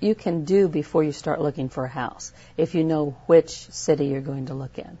can do before you start looking for a house, if you know which city you're going to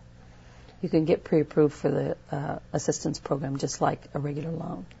look in, you can get pre-approved for the assistance program just like a regular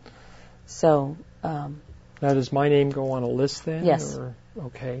loan. So. Now, does my name go on a list then? Yes.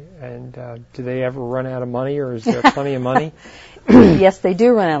 Okay. And do they ever run out of money, or is there plenty of money? Yes, they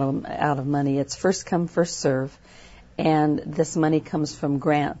do run out of money. It's first come, first serve, and this money comes from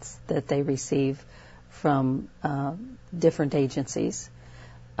grants that they receive from different agencies.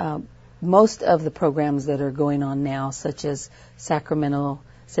 Most of the programs that are going on now, such as Sacramento,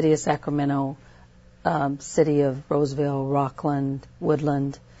 City of Sacramento, City of Roseville, Rockland,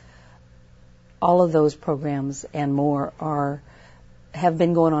 Woodland, all of those programs and more have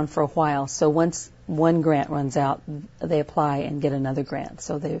been going on for a while. So once one grant runs out, they apply and get another grant.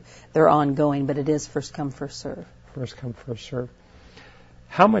 So they're ongoing, but it is first come, first serve. First come, first serve.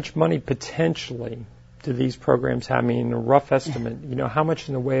 How much money potentially do these programs have? I mean, a rough estimate, how much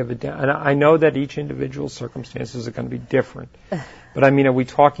in the way of and I know that each individual circumstances are going to be different, but I mean, are we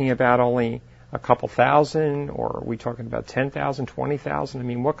talking about only a couple thousand, or are we talking about 10,000, 20,000? I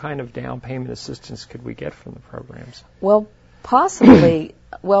mean, what kind of down payment assistance could we get from the programs? Well, possibly.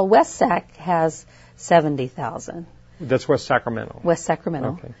 Well, West Sac has 70,000. That's West Sacramento. West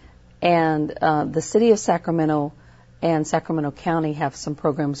Sacramento. Okay. And the city of Sacramento and Sacramento County have some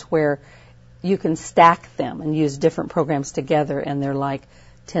programs where you can stack them and use different programs together, and they're like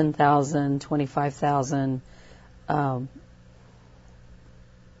 10,000, 25,000.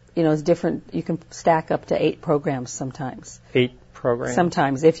 It's different. You can stack up to 8 programs sometimes. 8 programs.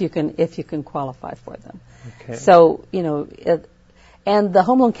 Sometimes, if you can qualify for them. Okay. So and the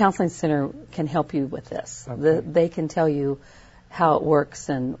Home Loan Counseling Center can help you with this. Okay. They can tell you how it works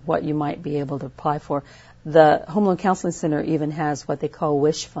and what you might be able to apply for. The Home Loan Counseling Center even has what they call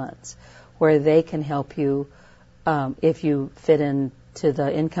wish funds, where they can help you if you fit into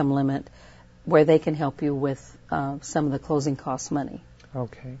the income limit, where they can help you with some of the closing cost money.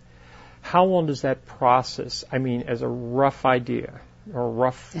 Okay. How long does that process, I mean, as a rough idea or a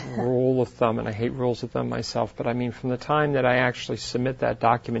rough rule of thumb, and I hate rules of thumb myself, but I mean from the time that I actually submit that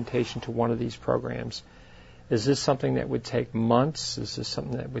documentation to one of these programs, is this something that would take months? Is this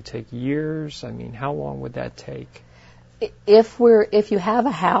something that would take years? I mean, how long would that take? If you have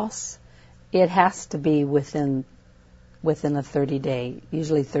a house, it has to be within a 30-day,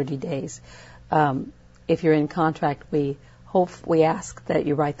 usually 30 days. If you're in contract, we ask that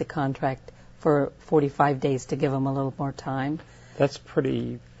you write the contract for 45 days to give them a little more time. That's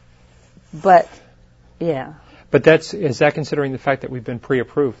pretty. But, yeah. But is that considering the fact that we've been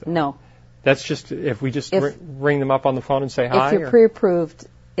pre-approved? No. That's just if we just ring them up on the phone and say hi. If you're pre-approved,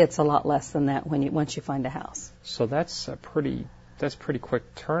 it's a lot less than that once you find a house. So that's pretty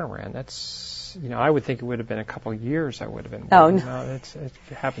quick turnaround. That's I would think it would have been a couple of years. I would have been. Oh no, it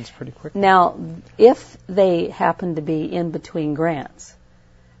happens pretty quickly. Now, if they happen to be in between grants,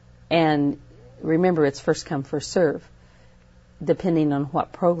 and remember it's first come first serve, depending on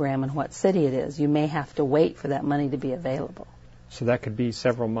what program and what city it is, you may have to wait for that money to be available. So that could be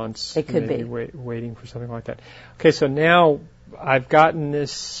several months. It could be. Waiting for something like that. Okay, so now I've gotten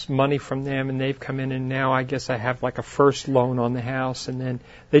this money from them, and they've come in, and now I guess I have like a first loan on the house, and then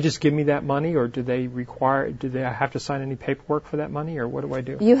they just give me that money, or do they have to sign any paperwork for that money, or what do I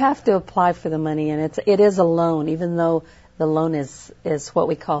do? You have to apply for the money, and it is a loan, even though the loan is what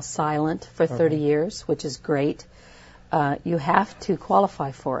we call silent for 30 years, which is great. You have to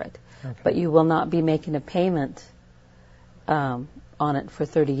qualify for it, but you will not be making a payment on it for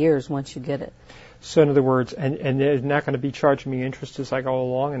 30 years once you get it. So in other words, and they're not going to be charging me interest as I go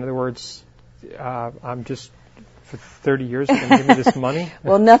along? In other words, I'm just, for 30 years, going to give me this money?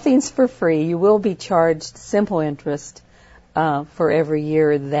 Well, nothing's for free. You will be charged simple interest for every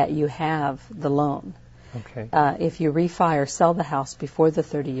year that you have the loan. Okay. If you refi or sell the house before the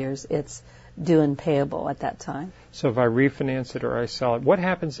 30 years, it's due and payable at that time. So if I refinance it or I sell it, what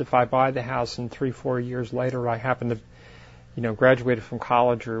happens if I buy the house and 3-4 years later I happen to graduated from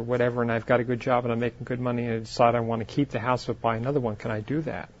college or whatever, and I've got a good job and I'm making good money, and I decide I want to keep the house but buy another one? Can I do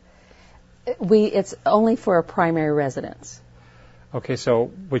that? It's only for a primary residence. Okay,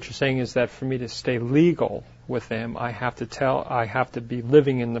 so what you're saying is that for me to stay legal with them, I have to be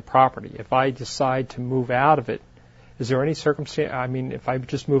living in the property. If I decide to move out of it, is there any circumstance? I mean, if I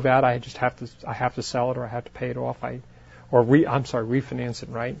just move out, I have to sell it, or I have to pay it off. Refinance it,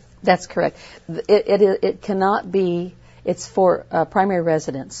 right? That's correct. It cannot be. It's for a primary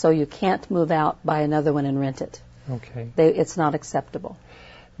residence, so you can't move out, buy another one, and rent it. Okay. It's not acceptable.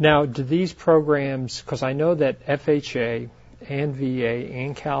 Now, do these programs, because I know that FHA and VA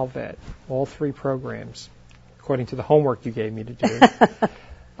and CalVet, all 3 programs, according to the homework you gave me to do,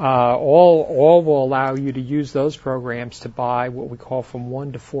 all will allow you to use those programs to buy what we call from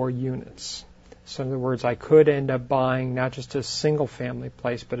 1 to 4 units. So in other words, I could end up buying not just a single-family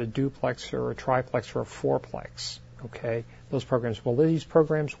place, but a duplex or a triplex or a fourplex. Okay, those programs. Will these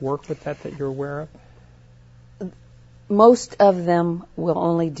programs work with that you're aware of? Most of them will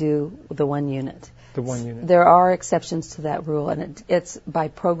only do the 1 unit. The 1 unit. There are exceptions to that rule, and it's by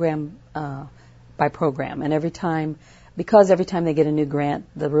program, and every time they get a new grant,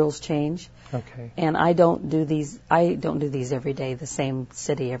 the rules change. Okay. And I don't do these every day, the same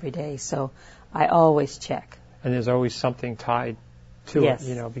city every day, so I always check. And there's always something tied to yes.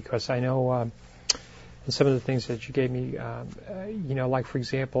 it, because I know And some of the things that you gave me, like for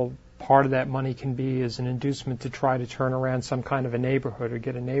example, part of that money can be as an inducement to try to turn around some kind of a neighborhood or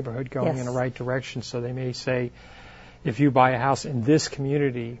get a neighborhood going in the right direction. So they may say, if you buy a house in this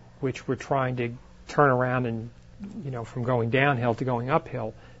community, which we're trying to turn around and, from going downhill to going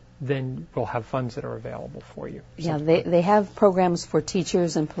uphill, then we'll have funds that are available for you. Yeah, they have programs for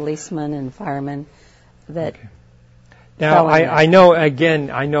teachers and policemen and firemen that. Okay. Now, I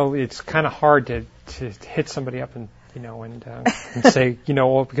know it's kind of hard to hit somebody up and say,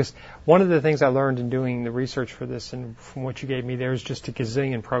 because one of the things I learned in doing the research for this and from what you gave me, there's just a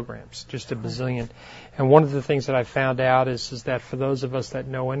gazillion programs, just a bazillion. And one of the things that I found out is that for those of us that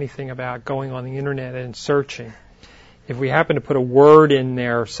know anything about going on the internet and searching, if we happen to put a word in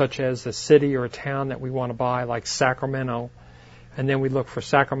there, such as a city or a town that we want to buy, like Sacramento, and then we look for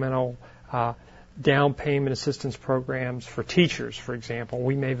Sacramento down payment assistance programs for teachers, for example,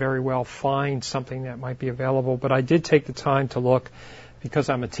 we may very well find something that might be available. But I did take the time to look because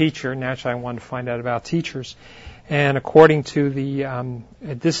I'm a teacher. Naturally, I wanted to find out about teachers. And according to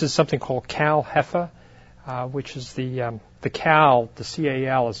this is something called CalHEFA, which is the Cal, the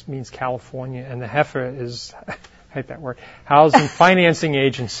CAL means California, and the HEFA is, I hate that word, Housing Financing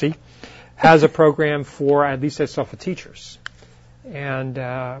Agency, has a program for, at least I saw, for teachers. And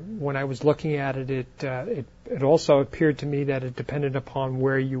when I was looking at it, it also appeared to me that it depended upon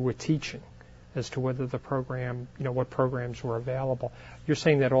where you were teaching as to whether the program, what programs were available. You're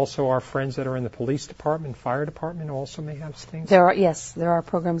saying that also our friends that are in the police department, fire department also may have things? There are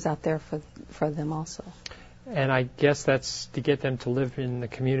programs out there for them also. And I guess that's to get them to live in the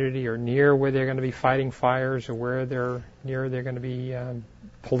community or near where they're going to be fighting fires or where they're going to be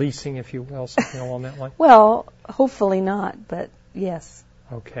policing, if you will, something along that line? Well, hopefully not, but yes.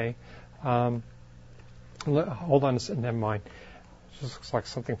 Okay. Hold on a second. Never mind. This looks like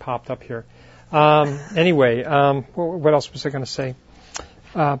something popped up here. Anyway, what else was I going to say?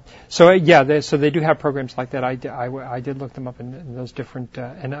 So they do have programs like that. I did look them up in those different,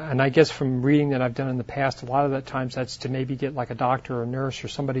 and I guess from reading that I've done in the past, a lot of the times that's to maybe get like a doctor or a nurse or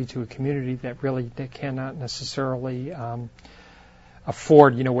somebody to a community that really they cannot necessarily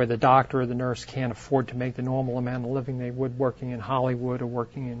afford, where the doctor or the nurse can't afford to make the normal amount of living they would working in Hollywood or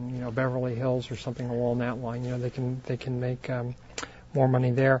working in, Beverly Hills or something along that line. They can make more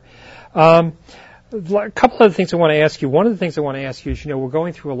money there. A couple of things I want to ask you. One of the things I want to ask you is, we're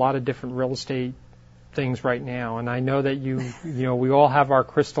going through a lot of different real estate things right now, and I know that we all have our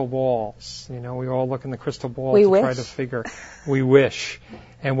crystal balls. We all look in the crystal ball try to figure. We wish.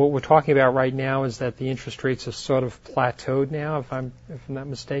 And what we're talking about right now is that the interest rates have sort of plateaued now, if I'm not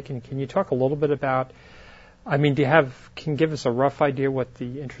mistaken. Can you talk a little bit about? Can you give us a rough idea what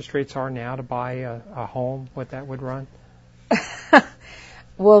the interest rates are now to buy a home? What that would run?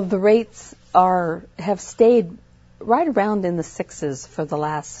 Well, the rates have stayed right around in the sixes for the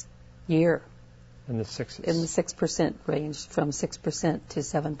last year. In the sixes? In the 6% range, from 6% to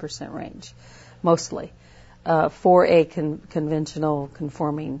 7% range, mostly, for a conventional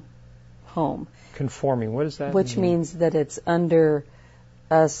conforming home. Conforming, what does that mean? Which means that it's under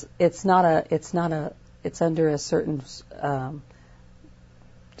it's under a certain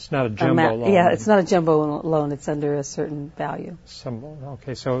it's not a jumbo loan. Yeah, it's not a jumbo loan. It's under a certain value.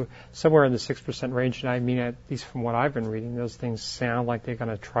 Okay, so somewhere in the 6% range, and at least from what I've been reading, those things sound like they're going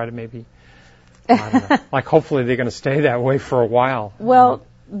to try to maybe, I don't know, like hopefully they're going to stay that way for a while. Well,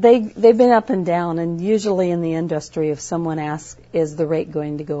 they've been up and down, and usually in the industry, if someone asks, is the rate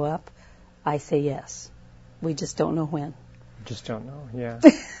going to go up, I say yes. We just don't know when. Just don't know, yeah.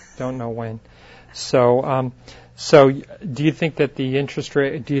 Don't know when. So do you think that the interest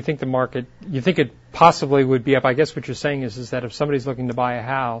rate, do you think the market, you think it possibly would be up? I guess what you're saying is that if somebody's looking to buy a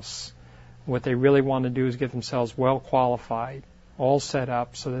house, what they really want to do is get themselves well qualified, all set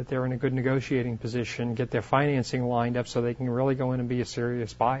up so that they're in a good negotiating position, get their financing lined up so they can really go in and be a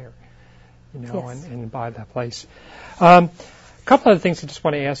serious buyer, yes. and buy that place. A couple of things I just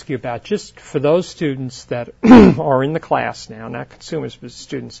want to ask you about, just for those students that are in the class now, not consumers, but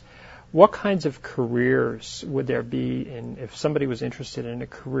students. What kinds of careers would there be if somebody was interested in a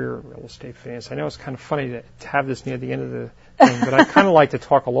career in real estate finance? I know it's kind of funny to have this near the end of the thing, but I'd kind of like to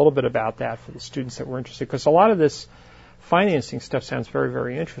talk a little bit about that for the students that were interested, because a lot of this financing stuff sounds very,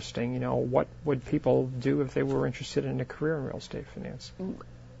 very interesting. What would people do if they were interested in a career in real estate finance?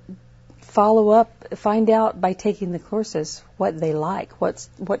 Follow up, find out by taking the courses what they like, what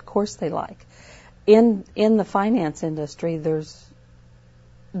course they like. In the finance industry, there's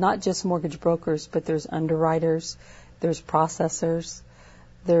not just mortgage brokers, but there's underwriters, there's processors,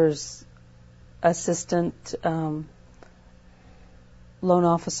 there's assistant loan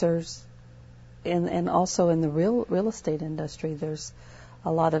officers, and also in the real estate industry, there's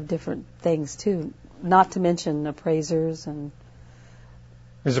a lot of different things too. Not to mention appraisers and.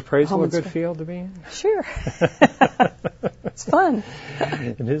 Is appraisal a good field to be in? Sure. It's fun.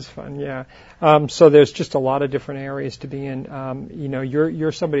 It is fun, yeah. So there's just a lot of different areas to be in.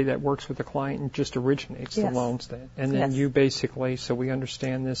 You're somebody that works with the client and just originates the loans, and then you basically, so we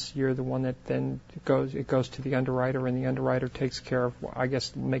understand this. You're the one that then goes to the underwriter, and the underwriter takes care of, I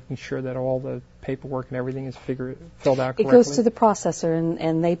guess, making sure that all the paperwork and everything is filled out correctly. It goes to the processor,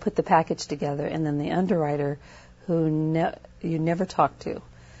 and they put the package together, and then the underwriter, who you never talk to.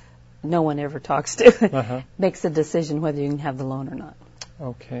 No one ever talks to, makes a decision whether you can have the loan or not.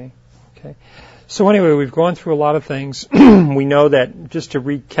 Okay. So anyway, we've gone through a lot of things. We know that, just to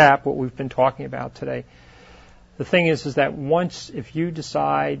recap what we've been talking about today, the thing is that once, if you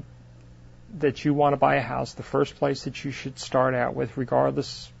decide that you want to buy a house, the first place that you should start out with,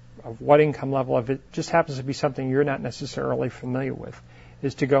 regardless of what income level, if it just happens to be something you're not necessarily familiar with,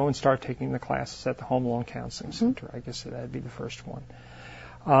 is to go and start taking the classes at the Home Loan Counseling Center. I guess that would be the first one.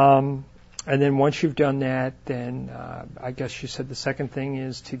 And then once you've done that, then I guess you said the second thing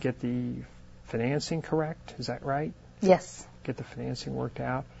is to get the financing correct. Is that right? Yes. Get the financing worked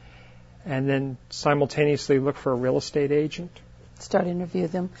out. And then simultaneously look for a real estate agent. Start interview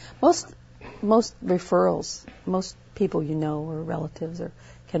them. Most referrals, most people you know or relatives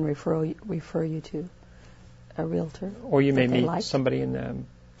can refer you to a realtor. Or you may meet somebody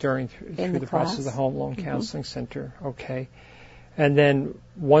through the process of the Home Loan Counseling Center. Okay. And then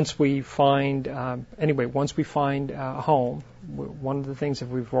once we find a home, one of the things, if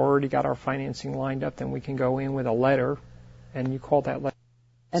we've already got our financing lined up, then we can go in with a letter, and you call that letter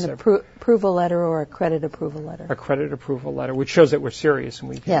an approval letter or a credit approval letter. A credit approval letter, which shows that we're serious and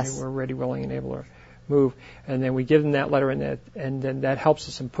we're ready, willing, and able to move. And then we give them that letter, and then that helps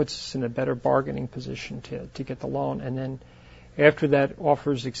us and puts us in a better bargaining position to get the loan. And then after that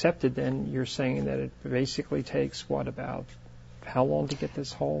offer is accepted, then you're saying that it basically takes about how long to get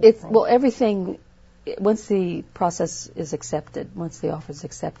this whole process? Well, everything, once the process is accepted, once the offer is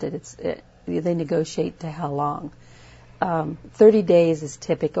accepted, they negotiate to how long. 30 days is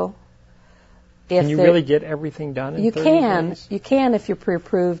typical. Can you really get everything done in 30 days? You can if you're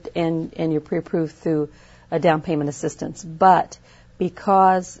pre-approved and you're pre-approved through a down payment assistance. But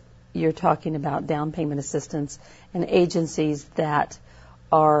because you're talking about down payment assistance and agencies that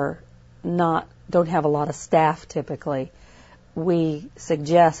don't have a lot of staff typically, we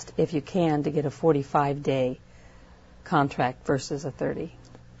suggest, if you can, to get a 45-day contract versus a 30.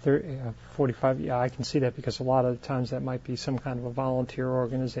 45, yeah, I can see that, because a lot of the times that might be some kind of a volunteer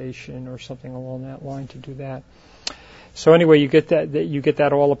organization or something along that line to do that. So anyway, you get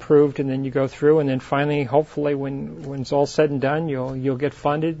that all approved, and then you go through, and then finally, hopefully, when it's all said and done, you'll get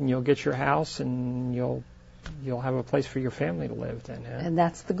funded, and you'll get your house, and you'll have a place for your family to live then. Huh? And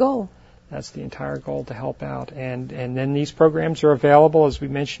that's the goal. That's the entire goal, to help out. And then these programs are available, as we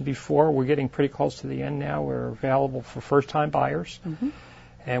mentioned before. We're getting pretty close to the end now. We're available for first-time buyers.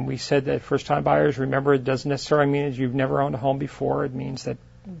 And we said that first-time buyers, remember, it doesn't necessarily mean that you've never owned a home before. It means that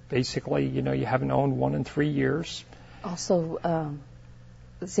basically, you haven't owned one in 3 years. Also,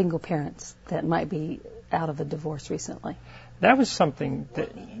 single parents that might be out of a divorce recently. That was something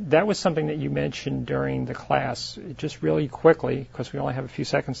that you mentioned during the class. Just really quickly, because we only have a few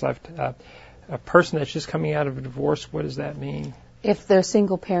seconds left. A person that's just coming out of a divorce, what does that mean? If they're a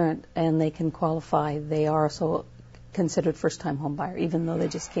single parent and they can qualify, they are also considered first-time home buyer, even though they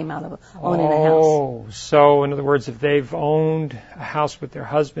just came out of owning a house. Oh, so in other words, if they've owned a house with their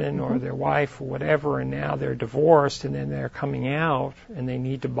husband or their wife or whatever, and now they're divorced, and then they're coming out and they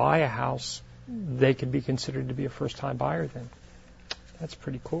need to buy a house, they could be considered to be a first-time buyer then. That's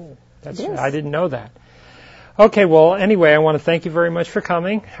pretty cool. I didn't know that. Okay, well, anyway, I want to thank you very much for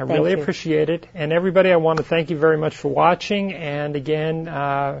coming. I really appreciate it. And everybody, I want to thank you very much for watching. And again,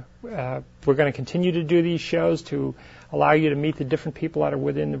 we're going to continue to do these shows to allow you to meet the different people that are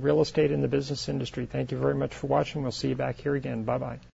within the real estate and the business industry. Thank you very much for watching. We'll see you back here again. Bye-bye.